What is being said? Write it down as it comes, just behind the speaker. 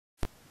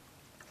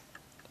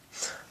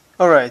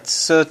Alright,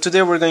 so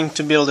today we're going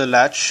to build a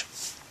latch.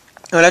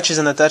 A latch is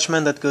an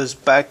attachment that goes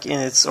back in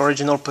its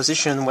original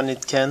position when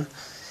it can.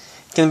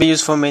 It can be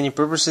used for many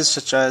purposes,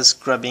 such as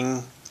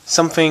grabbing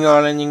something or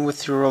aligning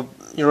with your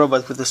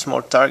robot with a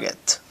small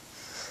target.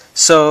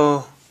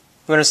 So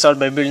we're going to start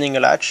by building a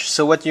latch.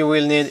 So what you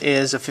will need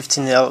is a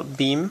 15L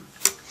beam,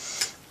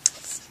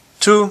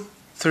 two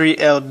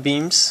 3L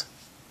beams,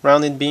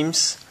 rounded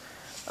beams,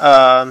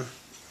 a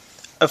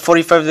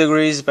 45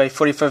 degrees by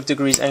 45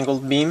 degrees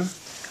angled beam,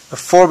 a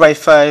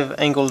 4x5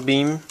 angled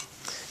beam,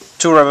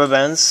 two rubber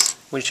bands,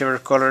 whichever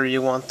color you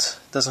want,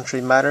 doesn't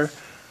really matter,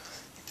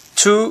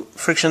 two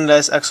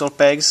frictionless axle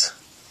pegs,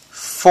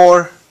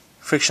 four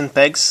friction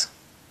pegs,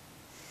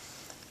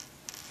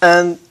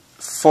 and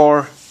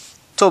four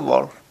toe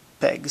ball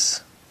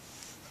pegs.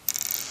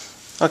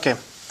 Okay,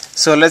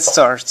 so let's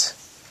start.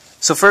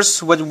 So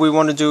first what we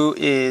want to do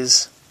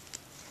is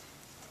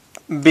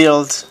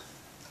build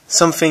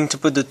something to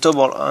put the toe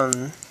ball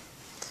on.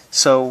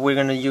 So we're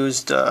going to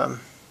use the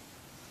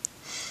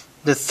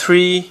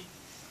 3L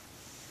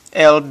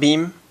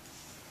beam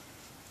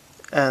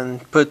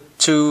and put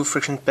two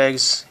friction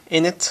pegs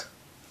in it.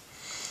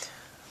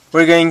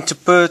 We're going to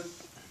put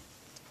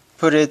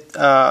it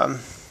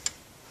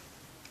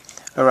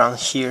around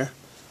here,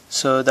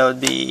 so that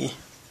would be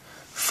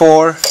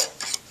 4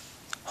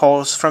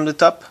 holes from the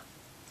top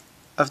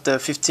of the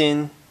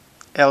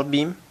 15L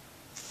beam.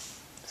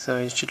 So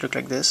it should look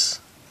like this.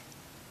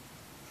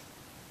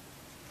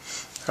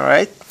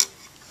 Alright,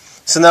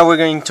 so now we're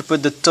going to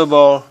put the toe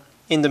ball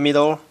in the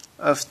middle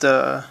of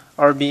the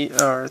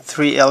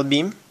 3L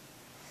beam.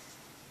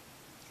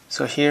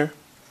 So here,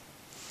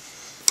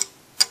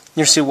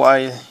 you'll see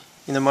why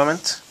in a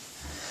moment.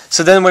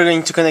 So then we're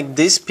going to connect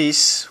this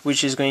piece,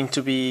 which is going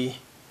to be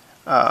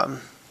our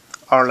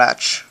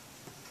latch.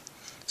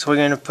 So we're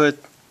going to put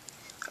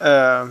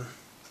a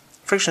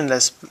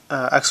frictionless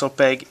axle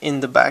peg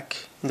in the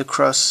back, in the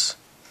cross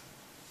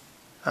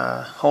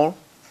hole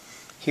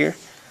here,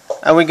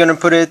 and we're going to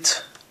put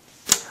it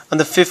on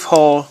the 5th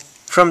hole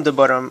from the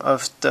bottom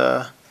of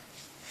the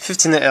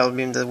 15L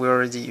beam that we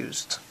already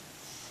used.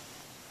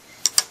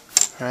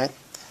 Alright,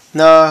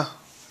 now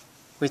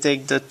we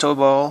take the toe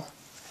ball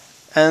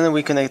and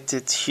we connect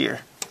it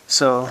here.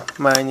 So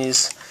mine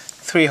is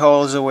 3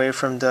 holes away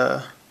from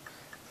the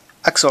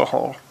axle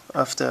hole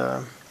of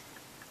the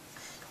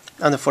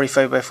on the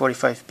 45 by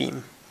 45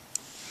 beam.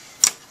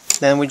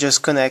 Then we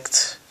just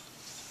connect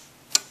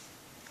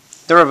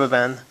the rubber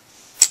band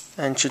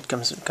and it should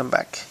come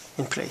back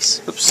in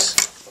place. Oops.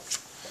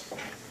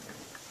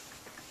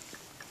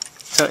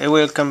 So it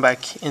will come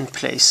back in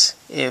place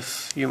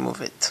if you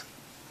move it.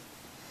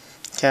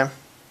 Okay.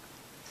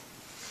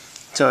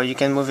 So you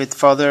can move it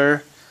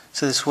further,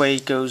 so this way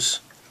it goes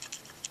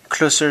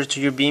closer to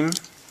your beam.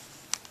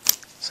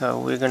 So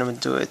we're gonna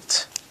do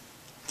it.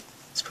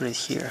 Let's put it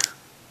here.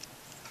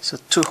 So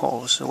 2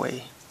 holes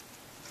away.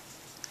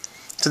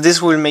 So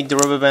this will make the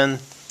rubber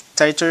band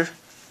tighter,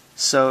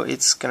 so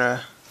it's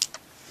gonna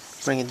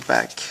bring it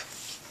back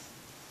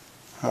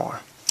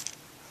more.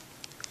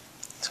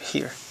 So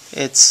here,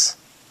 it's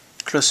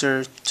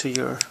closer to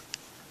your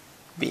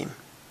beam.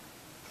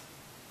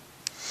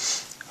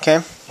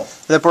 Okay,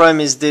 the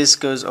problem is this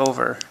goes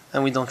over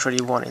and we don't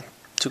really want it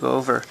to go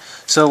over.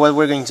 So what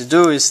we're going to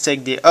do is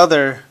take the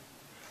other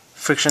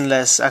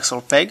frictionless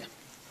axle peg,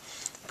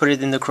 put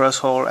it in the cross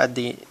hole at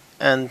the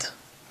end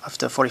of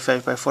the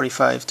 45 by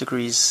 45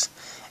 degrees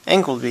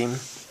angled beam.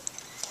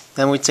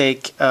 Then we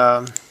take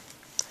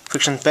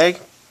friction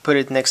peg, put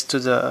it next to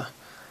the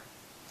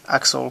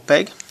axle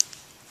peg,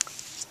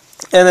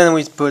 and then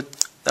we put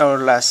our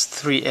last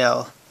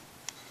 3L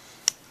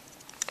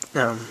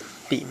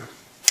beam.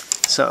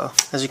 So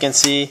as you can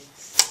see,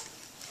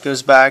 it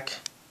goes back,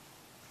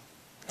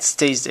 it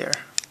stays there.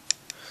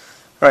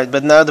 Right,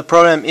 but now the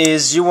problem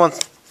is you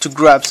want to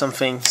grab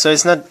something, so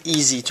it's not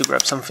easy to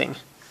grab something.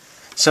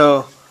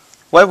 So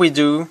what we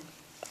do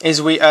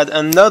is we add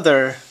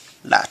another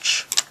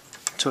latch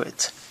to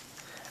it,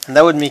 and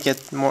that would make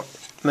it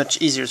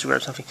much easier to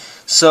grab something.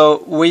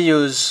 So we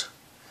use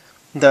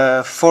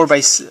the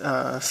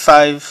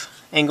 4x5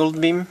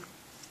 angled beam,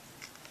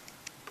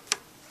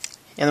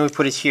 and we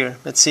put it here.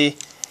 Let's see,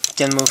 it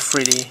can move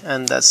freely,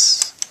 and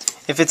that's,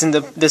 if it's in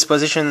this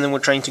position and we're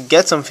trying to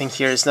get something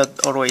here, it's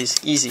not always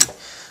easy.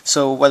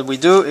 So what we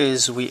do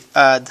is we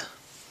add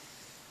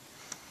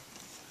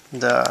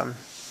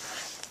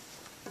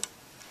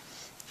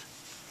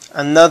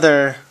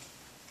another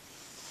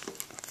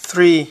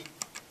 3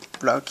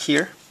 block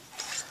here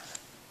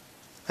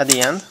at the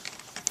end.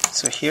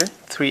 So here,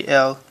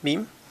 3L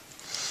beam.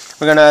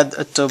 We're gonna add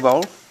a toe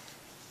ball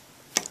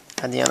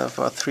at the end of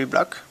our 3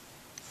 block,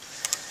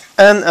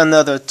 and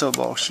another toe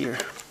ball here.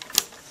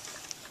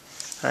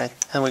 Alright,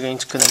 and we're going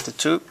to connect the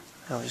two,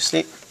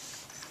 obviously,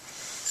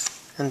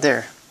 and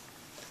there.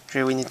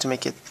 Here we need to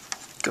make it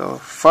go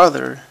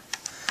farther,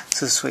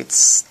 so this way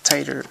it's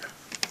tighter.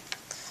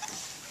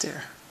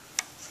 There.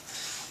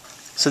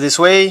 So this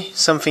way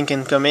something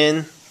can come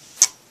in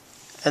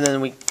and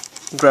then we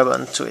grab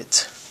onto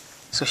it.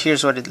 So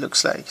here's what it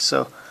looks like.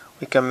 So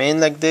we come in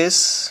like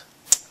this,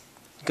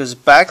 it goes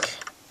back,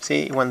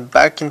 see, it went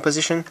back in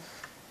position,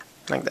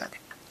 like that.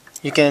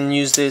 You can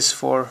use this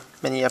for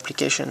many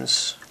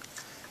applications.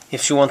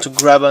 If you want to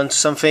grab onto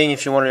something,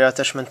 if you want your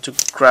attachment to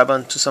grab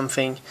onto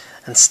something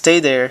and stay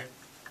there,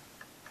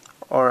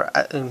 or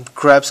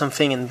grab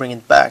something and bring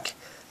it back,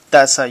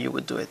 that's how you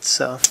would do it.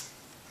 So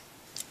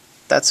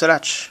that's a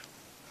latch.